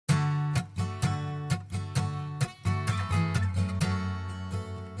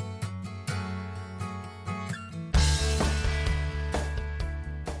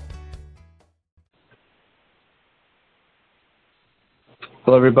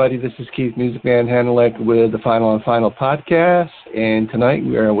Hello, everybody. This is Keith, MuzikMan Hannaleck with the Final on Final podcast, and tonight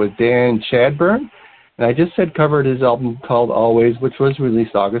we are with Dan Chadburn. And I just had covered his album called Always, which was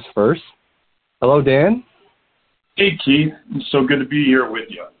released August 1st. Hello, Dan. Hey, Keith. It's so good to be here with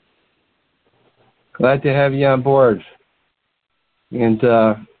you. Glad to have you on board. And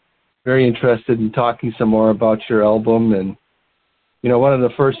very interested in talking some more about your album. And, you know, one of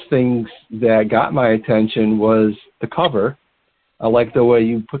the first things that got my attention was the cover. I like the way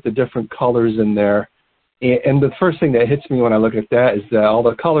you put the different colors in there. And the first thing that hits me when I look at that is that all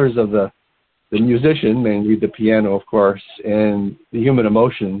the colors of the musician, mainly the piano, of course, and the human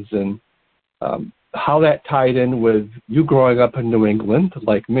emotions, and how that tied in with you growing up in New England,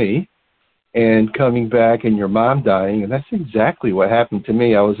 like me, and coming back and your mom dying. And that's exactly what happened to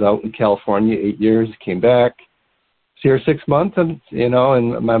me. I was out in California 8 years, came back, was here 6 months, and, you know,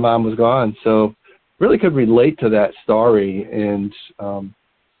 and my mom was gone. So really could relate to that story and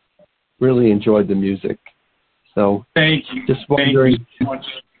really enjoyed the music. So thank you. Just wondering. Thank you so much.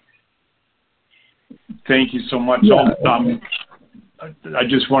 Thank you so much. Yeah. I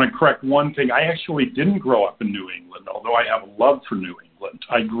just want to correct one thing. I actually didn't grow up in New England, although I have a love for New England.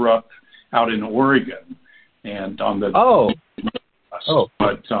 I grew up out in Oregon and on the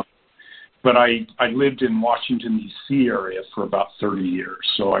but I lived in Washington D.C. area for about 30 years.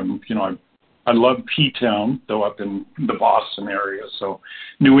 So I love P-Town, though up in the Boston area. So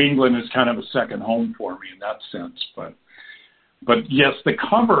New England is kind of a second home for me in that sense. But yes, the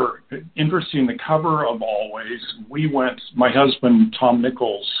cover, interesting, the cover of Always, my husband, Tom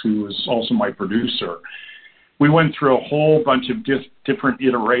Nichols, who is also my producer, we went through a whole bunch of different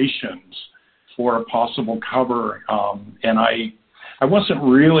iterations for a possible cover. And I wasn't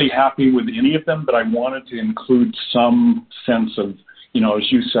really happy with any of them, but I wanted to include some sense of, you know,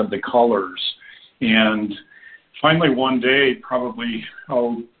 as you said, the colors. And finally one day, probably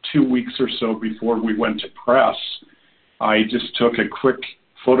 2 weeks or so before we went to press, I just took a quick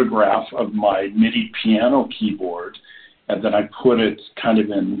photograph of my MIDI piano keyboard, and then I put it kind of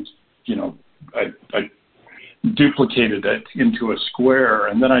in, you know, I duplicated it into a square,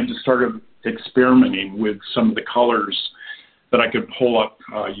 and then I just started experimenting with some of the colors that I could pull up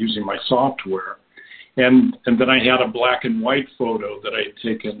using my software. And then I had a black and white photo that I had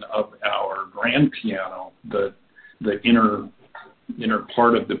taken of our grand piano, the inner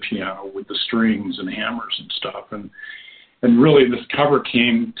part of the piano with the strings and hammers and stuff. And really this cover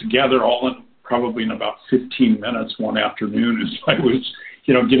came together all probably in about 15 minutes one afternoon as I was,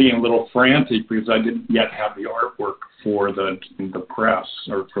 you know, getting a little frantic because I didn't yet have the artwork for the press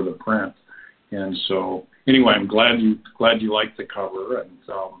or for the print. And so anyway, I'm glad you liked the cover, and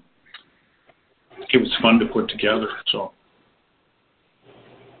it was fun to put together.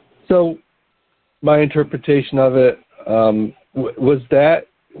 So my interpretation of it, was that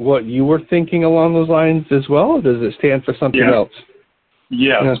what you were thinking along those lines as well, or does it stand for something else?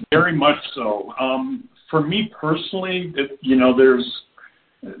 Yes, yeah. Very much so. For me personally,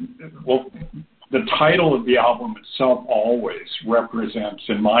 the title of the album itself always represents,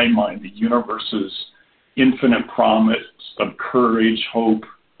 in my mind, the universe's infinite promise of courage, hope,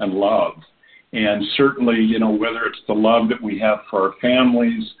 and love. And certainly, you know, whether it's the love that we have for our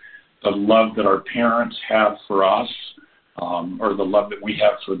families, the love that our parents have for us, or the love that we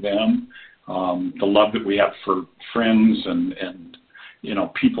have for them, the love that we have for friends and you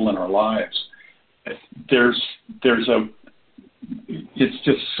know, people in our lives. It's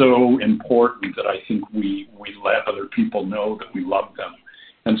just so important that I think we let other people know that we love them.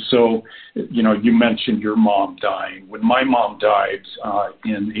 And so, you know, you mentioned your mom dying. When my mom died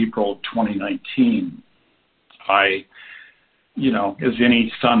in April of 2019, you know, as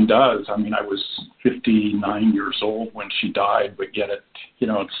any son does, I mean, I was 59 years old when she died, but yet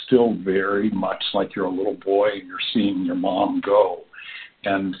it's still very much like you're a little boy and you're seeing your mom go.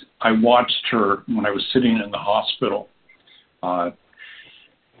 And I watched her when I was sitting in the hospital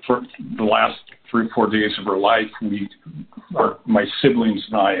for the last 3 or 4 days of her life. My siblings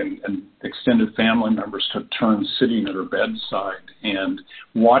and I and extended family members took turns sitting at her bedside, and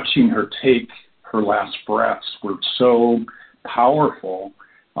watching her take her last breaths were so powerful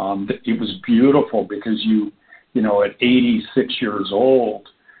that it was beautiful, because you know, at 86 years old,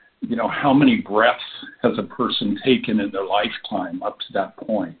 you know, how many breaths has a person taken in their lifetime up to that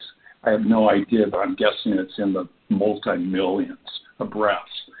point? I have no idea, but I'm guessing it's in the multi-millions of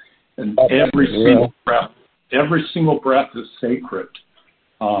breaths. And every single breath is sacred.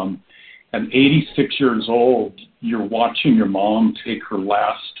 And 86 years old, you're watching your mom take her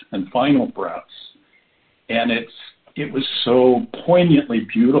last and final breaths. And it was so poignantly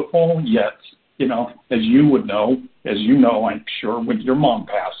beautiful, yet, you know, as you would know, as you know, I'm sure with your mom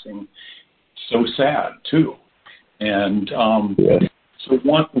passing, so sad too. And so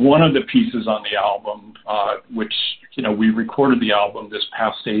one of the pieces on the album, which, we recorded the album this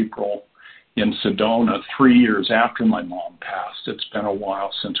past April in Sedona, 3 years after my mom passed. It's been a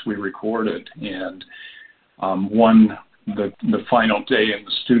while since we recorded. And the final day in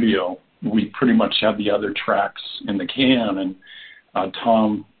the studio, we pretty much had the other tracks in the can. And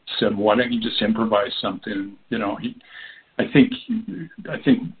Tom said, "Why don't you just improvise something?" I think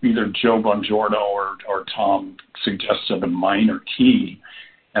either Joe Bongiorno or Tom suggested a minor key,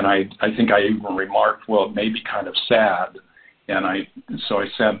 and I think I even remarked, "Well, it may be kind of sad." And so I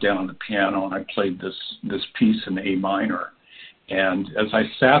sat down on the piano and I played this piece in A minor. And as I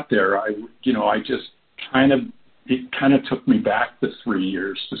sat there, it kind of took me back the 3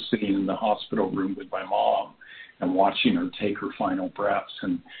 years to sitting in the hospital room with my mom and watching her take her final breaths,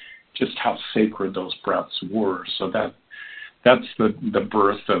 and just how sacred those breaths were. So that's the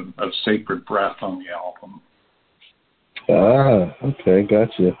birth of Sacred Breath on the album. Okay,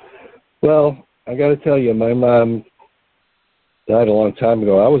 gotcha. Well, I got to tell you, my mom died a long time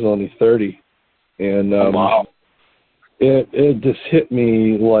ago. I was only 30, and Wow. It just hit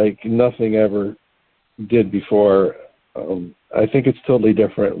me like nothing ever did before. I think it's totally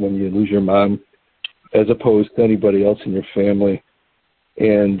different when you lose your mom as opposed to anybody else in your family,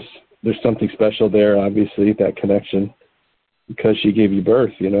 and there's something special there, obviously, that connection, because she gave you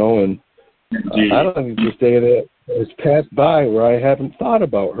birth, and I don't think there's a day that has passed by where I haven't thought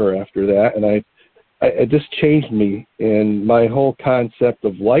about her after that, and it just changed me and my whole concept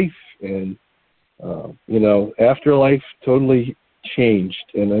of life, and afterlife totally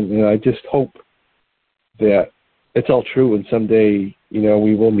changed, and I just hope that it's all true, and someday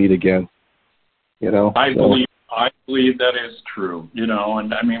we will meet again. I believe that is true,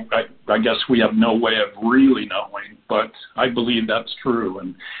 and I mean, I guess we have no way of really knowing, but I believe that's true.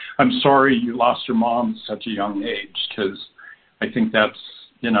 And I'm sorry you lost your mom at such a young age, because I think that's,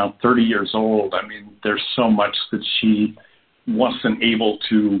 30 years old. I mean, there's so much that she wasn't able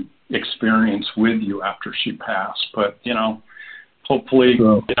to experience with you after she passed. But, hopefully,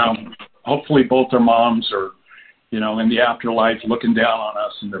 hopefully both our moms are, in the afterlife looking down on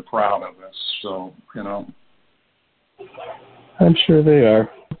us, and they're proud of us. So, I'm sure they are.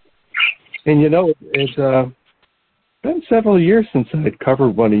 And it's been several years since I had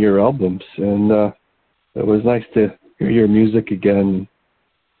covered one of your albums, and it was nice to hear your music again.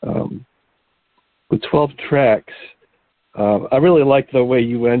 With 12 tracks, I really liked the way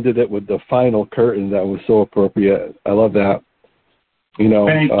you ended it with the final curtain. That was so appropriate. I love that.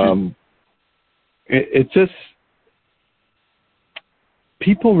 It just,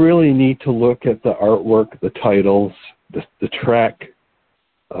 people really need to look at the artwork, the titles, the track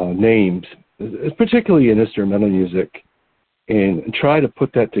names, particularly in instrumental music, and try to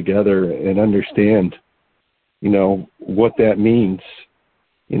put that together and understand, what that means,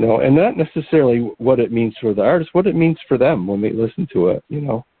 and not necessarily what it means for the artist, what it means for them when they listen to it.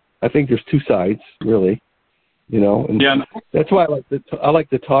 I think there's two sides, really, and that's why I like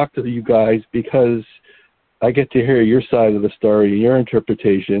to talk to you guys, because I get to hear your side of the story, your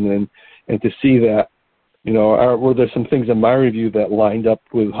interpretation, and to see that, were there some things in my review that lined up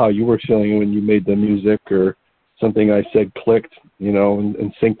with how you were feeling when you made the music, or something I said clicked,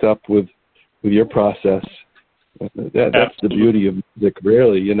 and synced up with your process. That's the beauty of music,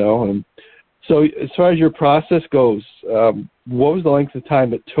 really, And so as far as your process goes, what was the length of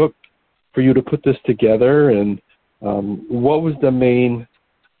time it took for you to put this together, and what was the main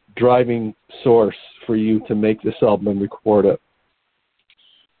driving source for you to make this album and record it?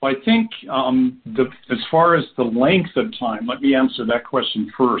 Well, I think as far as the length of time, let me answer that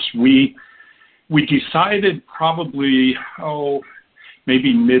question first. We decided probably,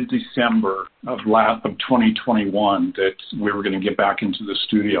 maybe mid-December of 2021 that we were going to get back into the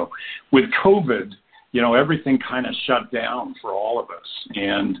studio. With COVID, everything kind of shut down for all of us.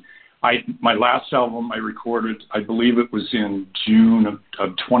 And my last album I recorded, I believe it was in June of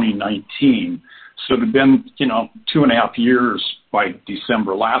 2019. So it had been, 2.5 years by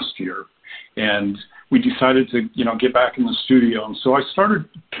December last year. And we decided to, get back in the studio. And so I started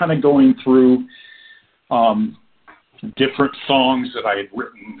kind of going through different songs that I had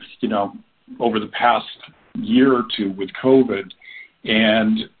written, over the past year or two with COVID.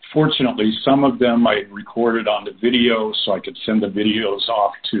 And fortunately, some of them I recorded on the video, so I could send the videos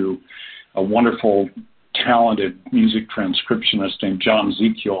off to a wonderful, talented music transcriptionist named John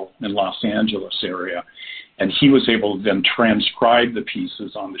Ezekiel in Los Angeles area. And he was able to then transcribe the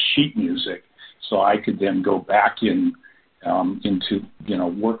pieces on the sheet music, so I could then go back into,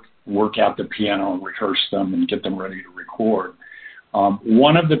 work at the piano and rehearse them and get them ready to record.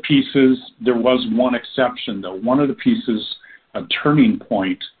 One of the pieces, there was one exception though. One of the pieces, A Turning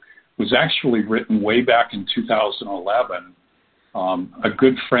Point, was actually written way back in 2011. A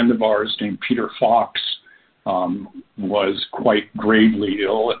good friend of ours named Peter Fox was quite gravely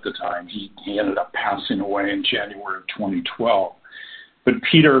ill at the time. He ended up passing away in January of 2012. But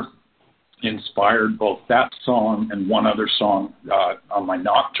Peter inspired both that song and one other song on my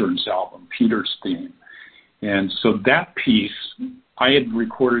Nocturnes album, Peter's Theme. And so that piece I had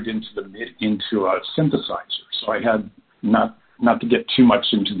recorded into a synthesizer. So I had, not to get too much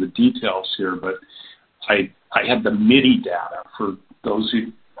into the details here, but I had the MIDI data. For those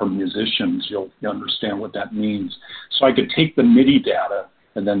who are musicians, you'll understand what that means. So I could take the MIDI data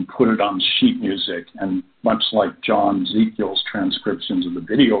and then put it on sheet music, and much like John Ezekiel's transcriptions of the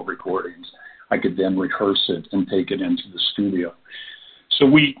video recordings, I could then rehearse it and take it into the studio. So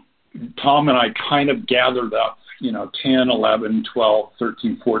Tom and I kind of gathered up, 10, 11, 12,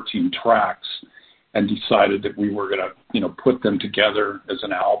 13, 14 tracks and decided that we were going to, put them together as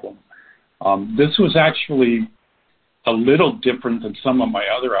an album. This was actually a little different than some of my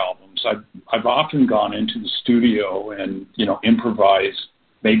other albums. I've often gone into the studio and, improvised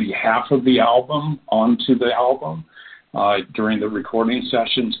maybe half of the album onto the album during the recording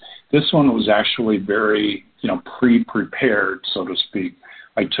sessions. This one was actually very, pre-prepared, so to speak.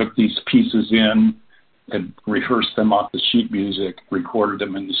 I took these pieces in and rehearsed them off the sheet music, recorded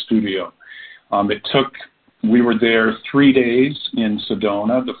them in the studio. We were there 3 days in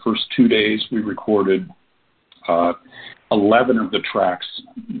Sedona. The first 2 days we recorded 11 of the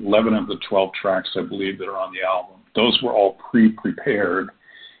 12 tracks, I believe, that are on the album. Those were all pre-prepared.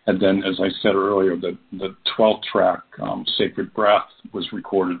 And then, as I said earlier, the 12th track, Sacred Breath, was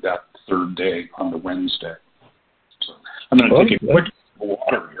recorded that third day on the Wednesday. So I'm going to take a quick sip of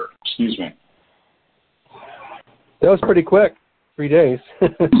water here. Excuse me. That was pretty quick. 3 days.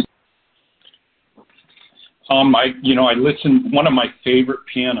 I listened. One of my favorite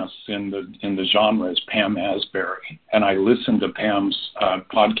pianists in the genre is Pam Asbury, and I listened to Pam's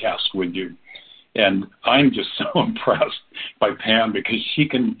podcast with you, and I'm just so impressed by Pam because she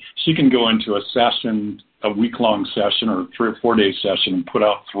can go into a week-long session or 3 or 4 day session and put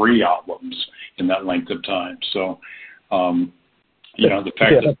out 3 albums in that length of time. So, the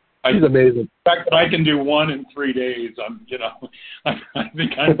fact that she's amazing. The fact that I can do one in 3 days, I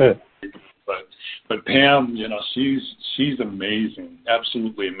think I'm. But Pam, she's amazing,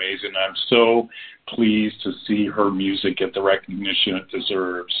 absolutely amazing. I'm so pleased to see her music get the recognition it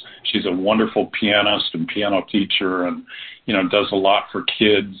deserves. She's a wonderful pianist and piano teacher, and does a lot for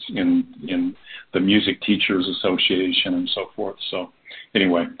kids in the Music Teachers Association and so forth. So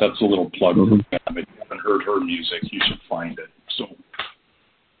anyway, that's a little plug for Pam. If you haven't heard her music, you should find it. So,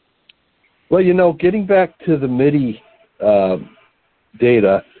 well, getting back to the MIDI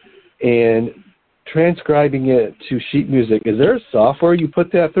data and transcribing it to sheet music, is there a software you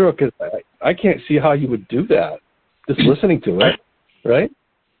put that through? Because I can't see how you would do that, just listening to it, right?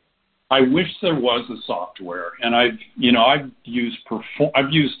 I wish there was a software, and I've used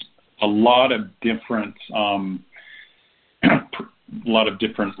a lot of different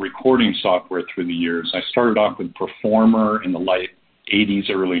recording software through the years. I started off with Performer in the late 80s,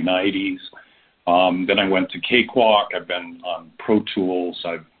 early 90s. Then I went to Cakewalk. I've been on Pro Tools.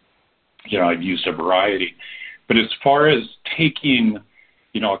 I've used a variety. But as far as taking,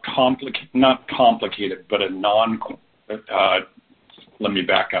 not complicated, but let me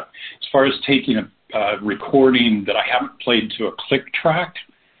back up. As far as taking a recording that I haven't played to a click track,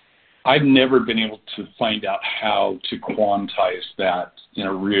 I've never been able to find out how to quantize that in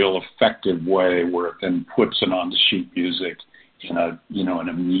a real effective way where it then puts it on the sheet music in a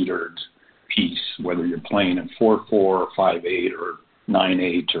metered piece, whether you're playing in 4/4 or 5/8 or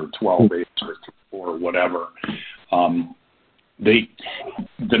 9/8 or 12/8 or 3/4 or whatever.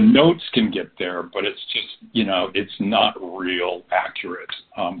 The notes can get there, but it's just, it's not real accurate.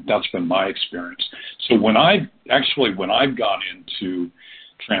 That's been my experience. So when I've gone into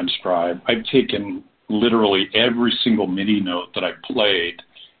transcribe, I've taken literally every single MIDI note that I played,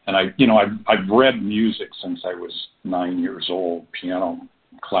 and I've read music since I was 9 years old,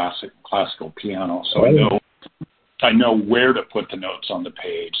 classical piano. So I know where to put the notes on the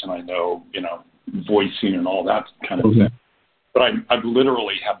page, and I know, voicing and all that kind of thing. But I've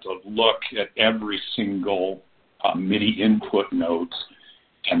literally had to look at every single MIDI input note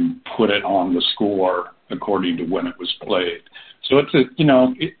and put it on the score according to when it was played. So it's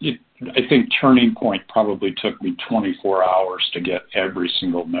I think Turning Point probably took me 24 hours to get every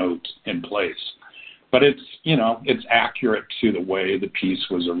single note in place. but it's, it's accurate to the way the piece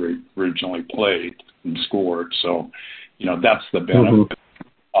was originally played and scored. So, that's the benefit.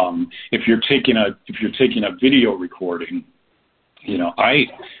 If you're taking a video recording, I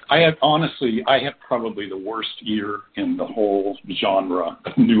have probably the worst ear in the whole genre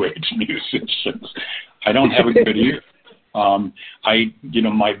of New Age musicians. I don't have a good ear.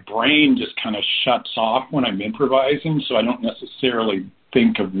 My brain just kind of shuts off when I'm improvising, so I don't necessarily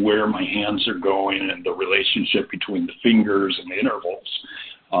think of where my hands are going and the relationship between the fingers and the intervals.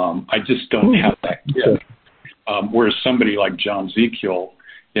 I just don't have that gift. Whereas somebody like John Zekiel,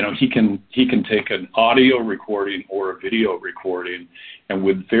 he can take an audio recording or a video recording, and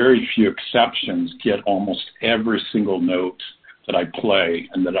with very few exceptions, get almost every single note that I play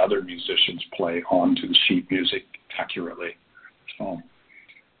and that other musicians play onto the sheet music accurately. So,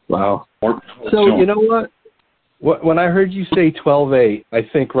 wow. So you know what? When I heard you say 12/8, I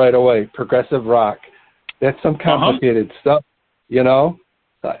think right away progressive rock. That's some complicated stuff,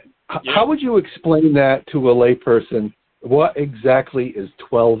 How would you explain that to a layperson? What exactly is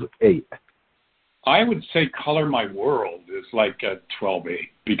 12/8? I would say "Color My World" is like a 12/8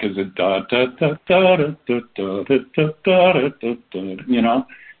 because it da da da da da da da da da.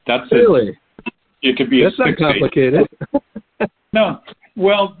 That's really. It could be that's a 6/8. Not complicated. No,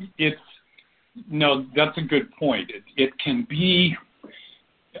 well, that's a good point. It can be.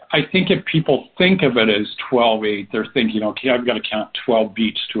 I think if people think of it as 12/8, they're thinking, okay, I've got to count 12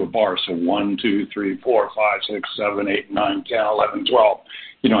 beats to a bar. So 1, 2, 3, 4, 5, 6, 7, 8, 9, 10, 11, 12,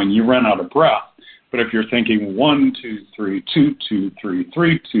 and you run out of breath. But if you're thinking 1, 2, 3, 2, 2, 3,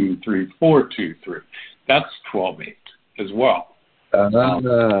 3, 2, 3, 4, 2, 3, that's 12/8 as well.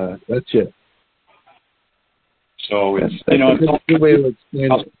 That's it. So it's, that's a good way to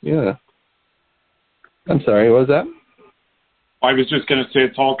explain it. Yeah. I'm sorry, what was that? I was just going to say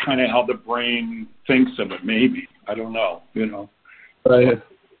it's all kind of how the brain thinks of it, maybe. I don't know, Right.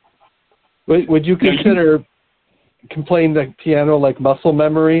 Would you consider playing the piano like muscle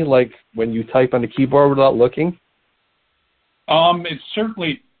memory, like when you type on the keyboard without looking? It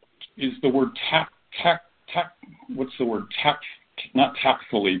certainly is the word what's the word? Not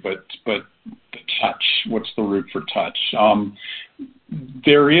tactfully, but touch. What's the root for touch?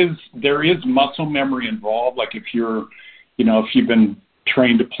 There is muscle memory involved. Like if you've been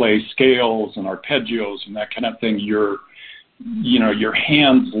trained to play scales and arpeggios and that kind of thing, your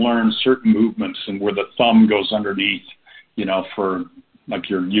hands learn certain movements and where the thumb goes underneath, for like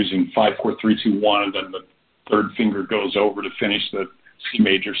you're using 5, 4, 3, 2, 1, and then the third finger goes over to finish the C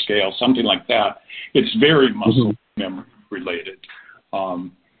major scale, something like that. It's very muscle memory related.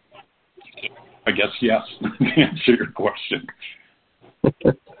 I guess yes, to answer your question.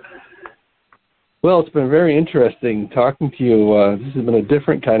 Well, it's been very interesting talking to you. This has been a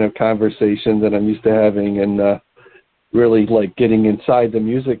different kind of conversation than I'm used to having, and really like getting inside the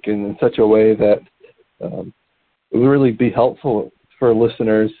music in such a way that it would really be helpful for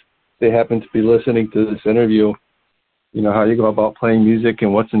listeners. They happen to be listening to this interview, how you go about playing music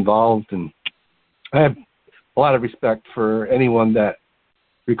and what's involved. And I have a lot of respect for anyone that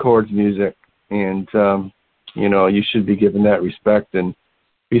records music, and, you should be given that respect and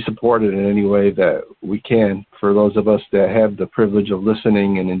be supported in any way that we can for those of us that have the privilege of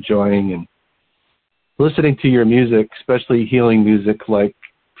listening and enjoying and listening to your music, especially healing music like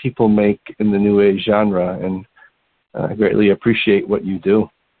people make in the New Age genre. And I greatly appreciate what you do.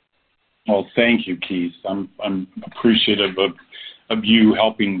 Well, thank you, Keith. I'm appreciative of you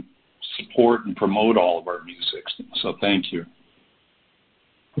helping support and promote all of our music. So thank you.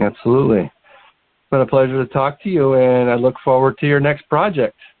 Absolutely. It's been a pleasure to talk to you, and I look forward to your next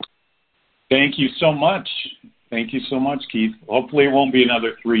project. Thank you so much. Thank you so much, Keith. Hopefully it won't be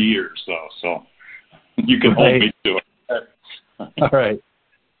another 3 years, though, so you can hold me to it. All right.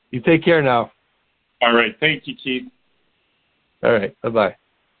 You take care now. All right. Thank you, Keith. All right. Bye-bye.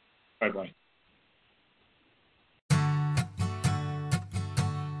 Bye-bye.